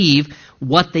receive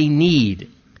what they need.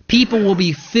 People will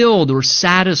be filled or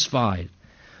satisfied.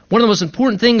 One of the most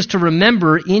important things to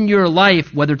remember in your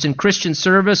life, whether it's in Christian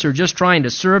service or just trying to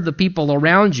serve the people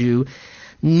around you,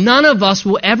 none of us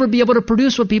will ever be able to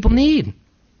produce what people need.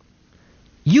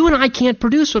 You and I can't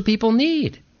produce what people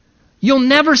need. You'll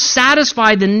never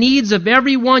satisfy the needs of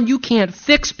everyone. You can't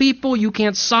fix people. You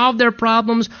can't solve their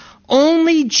problems.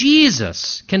 Only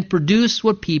Jesus can produce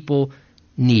what people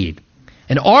need.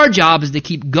 And our job is to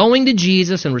keep going to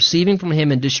Jesus and receiving from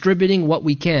Him and distributing what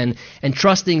we can and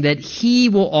trusting that He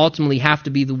will ultimately have to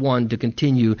be the one to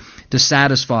continue to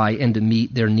satisfy and to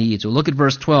meet their needs. So look at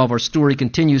verse 12. Our story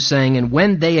continues saying, and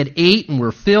when they had ate and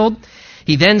were filled,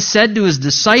 He then said to His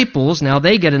disciples, now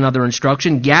they get another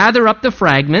instruction, gather up the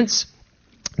fragments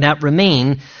that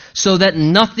remain so that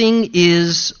nothing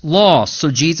is lost.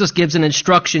 So Jesus gives an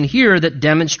instruction here that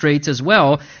demonstrates as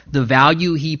well the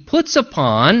value He puts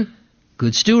upon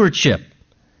good stewardship.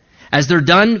 As they're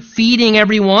done feeding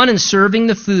everyone and serving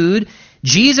the food,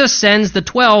 Jesus sends the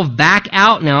 12 back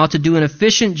out now to do an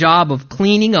efficient job of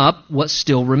cleaning up what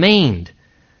still remained.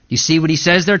 You see what He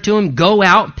says there to them? Go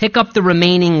out, pick up the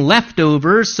remaining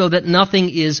leftovers so that nothing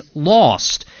is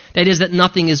lost. That is, that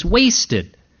nothing is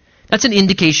wasted. That's an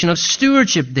indication of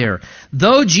stewardship there.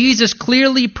 Though Jesus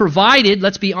clearly provided,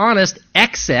 let's be honest,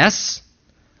 excess,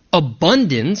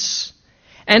 abundance,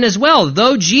 and as well,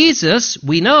 though Jesus,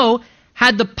 we know,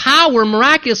 had the power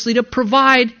miraculously to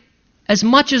provide as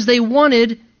much as they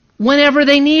wanted whenever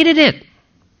they needed it.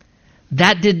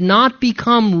 That did not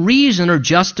become reason or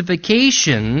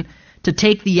justification to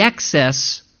take the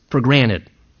excess for granted,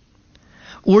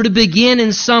 or to begin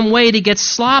in some way to get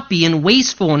sloppy and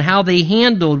wasteful in how they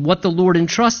handled what the Lord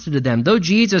entrusted to them. Though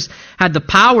Jesus had the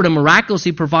power to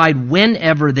miraculously provide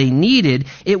whenever they needed,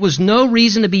 it was no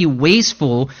reason to be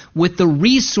wasteful with the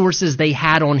resources they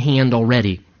had on hand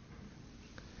already.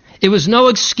 It was no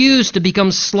excuse to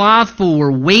become slothful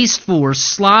or wasteful or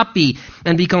sloppy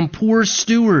and become poor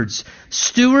stewards.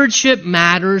 Stewardship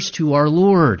matters to our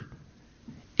Lord.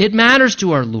 It matters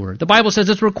to our Lord. The Bible says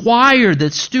it's required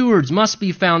that stewards must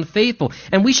be found faithful.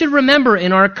 And we should remember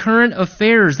in our current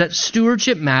affairs that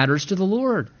stewardship matters to the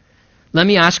Lord. Let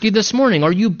me ask you this morning,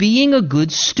 are you being a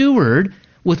good steward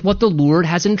with what the Lord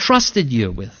has entrusted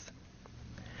you with?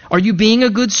 Are you being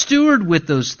a good steward with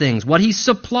those things, what He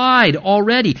supplied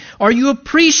already? Are you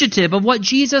appreciative of what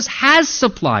Jesus has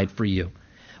supplied for you?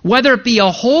 Whether it be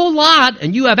a whole lot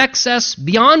and you have excess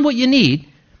beyond what you need,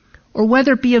 or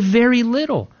whether it be a very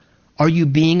little. Are you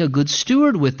being a good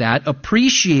steward with that,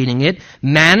 appreciating it,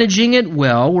 managing it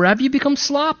well, or have you become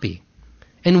sloppy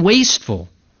and wasteful?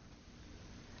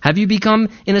 Have you become,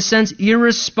 in a sense,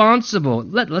 irresponsible?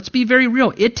 Let's be very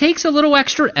real. It takes a little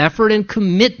extra effort and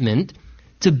commitment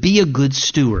to be a good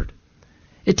steward.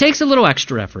 It takes a little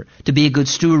extra effort to be a good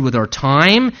steward with our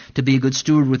time, to be a good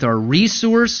steward with our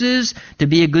resources, to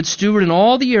be a good steward in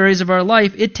all the areas of our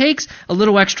life. It takes a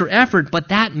little extra effort, but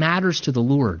that matters to the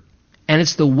Lord. And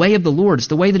it's the way of the Lord. It's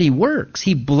the way that He works.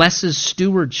 He blesses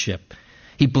stewardship.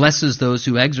 He blesses those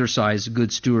who exercise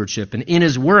good stewardship. And in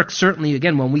His work, certainly,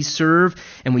 again, when we serve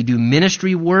and we do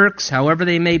ministry works, however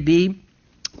they may be,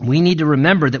 we need to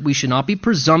remember that we should not be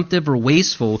presumptive or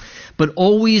wasteful, but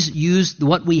always use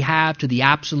what we have to the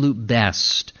absolute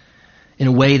best in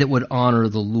a way that would honor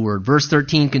the Lord. Verse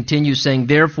 13 continues saying,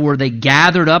 therefore they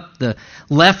gathered up the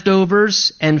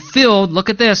leftovers and filled, look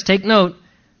at this, take note,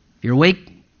 if you're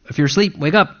awake, if you're asleep,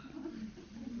 wake up.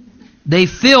 They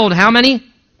filled how many?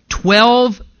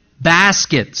 12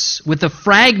 baskets with the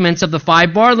fragments of the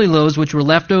 5 barley loaves which were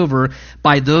left over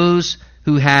by those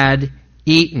who had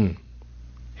eaten.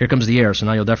 Here comes the air, so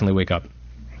now you'll definitely wake up.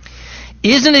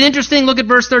 Isn't it interesting? Look at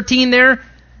verse 13 there.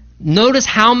 Notice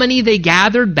how many they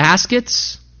gathered,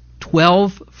 baskets.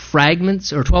 12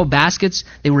 fragments, or 12 baskets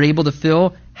they were able to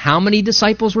fill. How many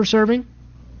disciples were serving?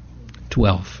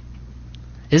 12.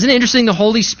 Isn't it interesting the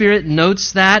Holy Spirit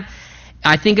notes that?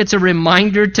 I think it's a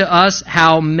reminder to us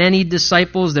how many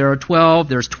disciples, there are 12,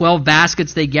 there's 12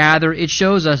 baskets they gather. It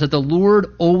shows us that the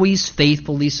Lord always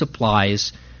faithfully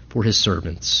supplies for his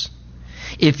servants.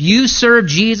 If you serve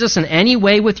Jesus in any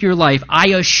way with your life, I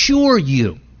assure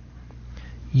you,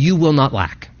 you will not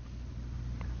lack.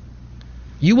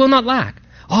 You will not lack.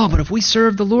 Oh, but if we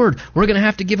serve the Lord, we're going to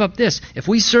have to give up this. If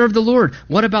we serve the Lord,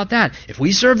 what about that? If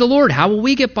we serve the Lord, how will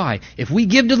we get by? If we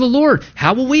give to the Lord,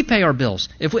 how will we pay our bills?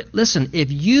 Listen, if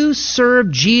you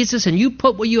serve Jesus and you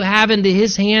put what you have into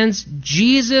his hands,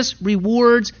 Jesus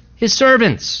rewards his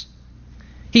servants.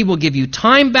 He will give you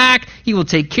time back. He will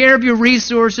take care of your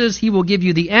resources. He will give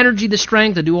you the energy, the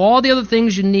strength to do all the other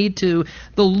things you need to.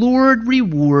 The Lord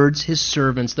rewards his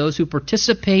servants. Those who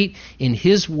participate in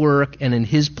his work and in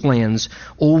his plans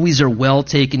always are well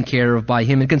taken care of by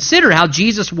him. And consider how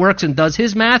Jesus works and does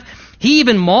his math. He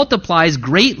even multiplies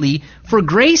greatly for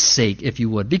grace's sake, if you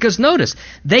would. Because notice,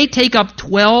 they take up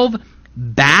 12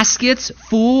 baskets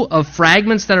full of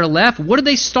fragments that are left. What did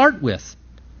they start with?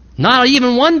 Not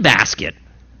even one basket.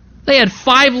 They had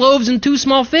 5 loaves and 2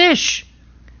 small fish.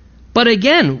 But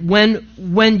again,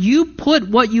 when you put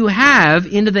what you have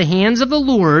into the hands of the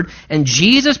Lord and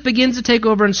Jesus begins to take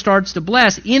over and starts to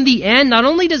bless, in the end, not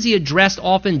only does he address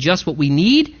often just what we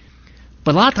need,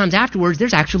 but a lot of times afterwards,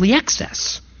 there's actually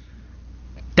excess.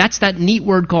 That's that neat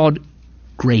word called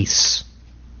grace.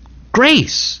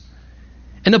 Grace.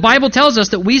 And the Bible tells us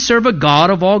that we serve a God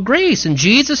of all grace, and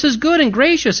Jesus is good and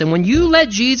gracious. And when you let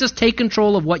Jesus take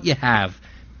control of what you have,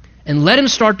 and let him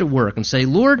start to work and say,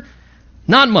 Lord,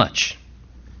 not much,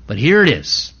 but here it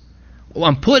is. Well,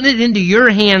 I'm putting it into your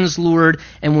hands, Lord,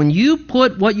 and when you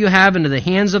put what you have into the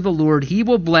hands of the Lord, he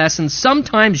will bless, and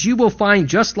sometimes you will find,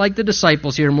 just like the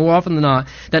disciples here, more often than not,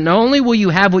 that not only will you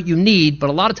have what you need, but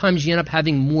a lot of times you end up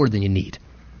having more than you need,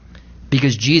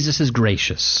 because Jesus is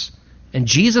gracious, and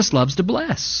Jesus loves to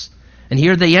bless. And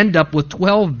here they end up with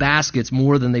 12 baskets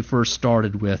more than they first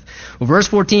started with. Well, verse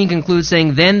 14 concludes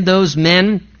saying, Then those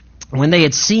men, when they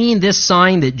had seen this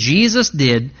sign that Jesus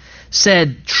did,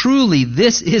 said, Truly,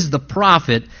 this is the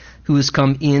prophet who has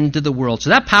come into the world.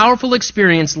 So that powerful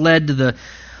experience led to the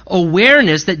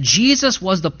awareness that Jesus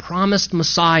was the promised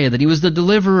Messiah, that he was the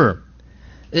deliverer.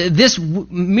 This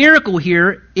miracle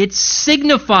here, it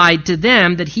signified to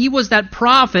them that he was that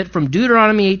prophet from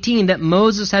Deuteronomy 18 that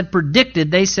Moses had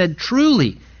predicted. They said,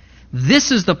 Truly,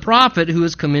 this is the prophet who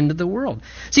has come into the world.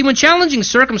 See, when challenging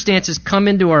circumstances come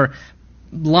into our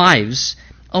lives,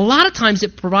 a lot of times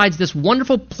it provides this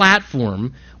wonderful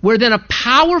platform where then a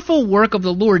powerful work of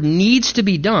the Lord needs to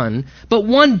be done. But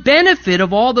one benefit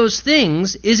of all those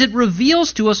things is it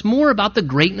reveals to us more about the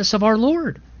greatness of our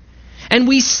Lord. And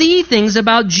we see things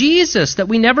about Jesus that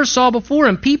we never saw before,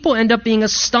 and people end up being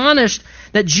astonished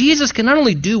that Jesus can not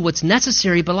only do what's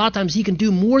necessary, but a lot of times he can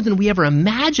do more than we ever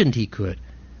imagined he could.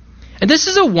 And this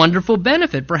is a wonderful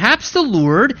benefit. Perhaps the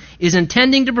Lord is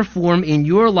intending to perform in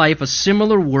your life a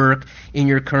similar work in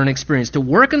your current experience, to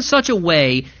work in such a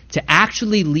way to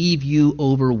actually leave you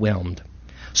overwhelmed.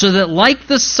 So that like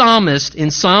the psalmist in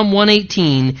Psalm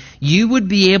 118, you would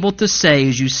be able to say,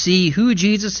 as you see who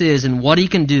Jesus is and what he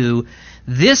can do,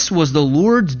 this was the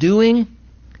Lord's doing,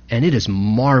 and it is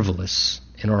marvelous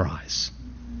in our eyes.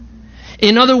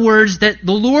 In other words, that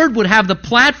the Lord would have the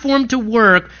platform to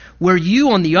work where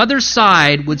you on the other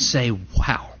side would say,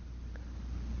 wow,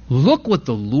 look what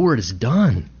the Lord has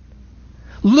done.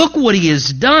 Look what he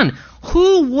has done.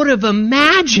 Who would have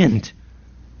imagined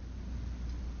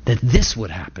that this would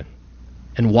happen?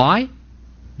 And why?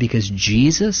 Because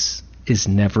Jesus is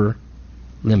never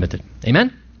limited.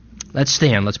 Amen? Let's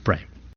stand. Let's pray.